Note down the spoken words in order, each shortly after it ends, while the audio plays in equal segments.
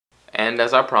And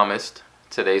as I promised,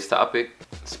 today's topic,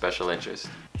 special interest.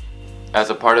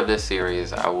 As a part of this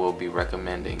series, I will be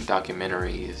recommending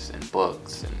documentaries and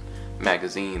books and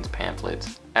magazines,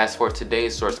 pamphlets. As for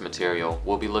today's source material,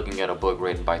 we'll be looking at a book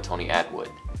written by Tony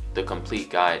Attwood, The Complete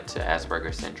Guide to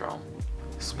Asperger Syndrome.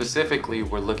 Specifically,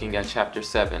 we're looking at Chapter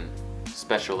 7,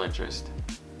 Special Interest.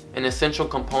 An essential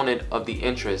component of the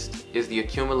interest is the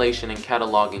accumulation and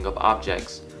cataloging of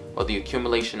objects, or the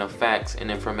accumulation of facts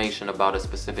and information about a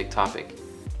specific topic.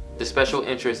 The special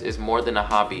interest is more than a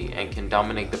hobby and can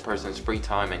dominate the person's free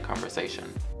time and conversation.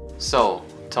 So,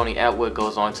 Tony Attwood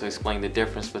goes on to explain the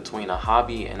difference between a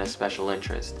hobby and a special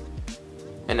interest.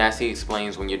 And as he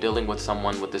explains, when you're dealing with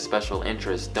someone with a special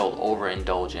interest, they'll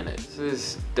overindulge in it. This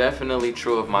is definitely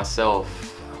true of myself.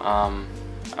 I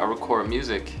record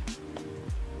music,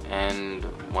 and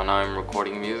when I'm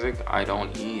recording music, I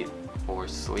don't eat or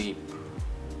sleep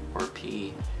or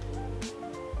pee.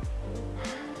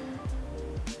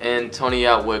 And Tony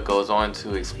Attwood goes on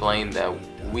to explain that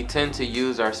we tend to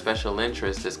use our special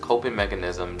interests as coping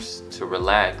mechanisms to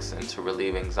relax and to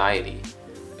relieve anxiety.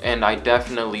 And I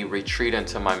definitely retreat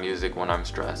into my music when I'm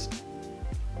stressed.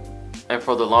 And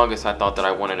for the longest I thought that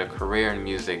I wanted a career in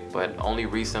music, but only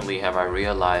recently have I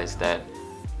realized that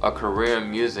a career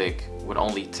in music would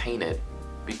only taint it,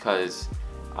 because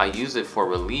I use it for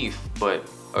relief, but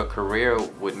a career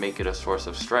would make it a source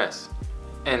of stress.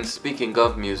 And speaking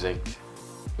of music,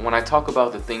 when I talk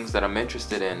about the things that I'm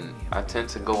interested in, I tend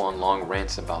to go on long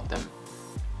rants about them,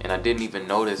 and I didn't even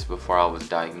notice before I was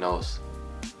diagnosed.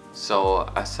 So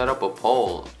I set up a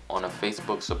poll on a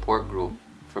Facebook support group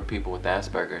for people with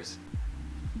Asperger's.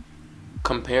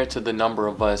 Compared to the number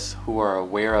of us who are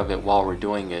aware of it while we're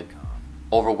doing it,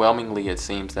 overwhelmingly it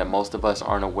seems that most of us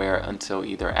aren't aware until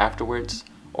either afterwards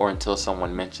or until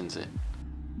someone mentions it.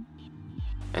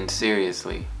 And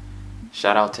seriously,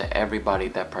 shout out to everybody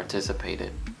that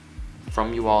participated.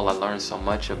 From you all I learned so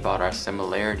much about our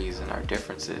similarities and our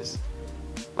differences.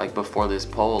 Like before this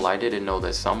poll, I didn't know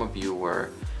that some of you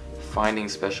were finding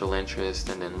special interest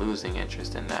and then losing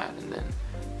interest in that, and then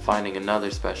finding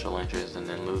another special interest and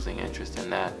then losing interest in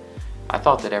that. I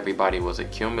thought that everybody was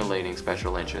accumulating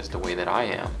special interest the way that I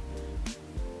am.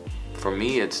 For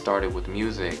me, it started with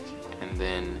music, and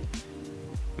then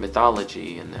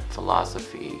mythology, and then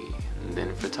philosophy, and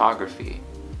then photography,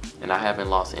 and I haven't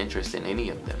lost interest in any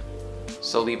of them.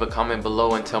 So leave a comment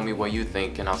below and tell me what you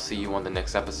think, and I'll see you on the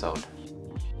next episode.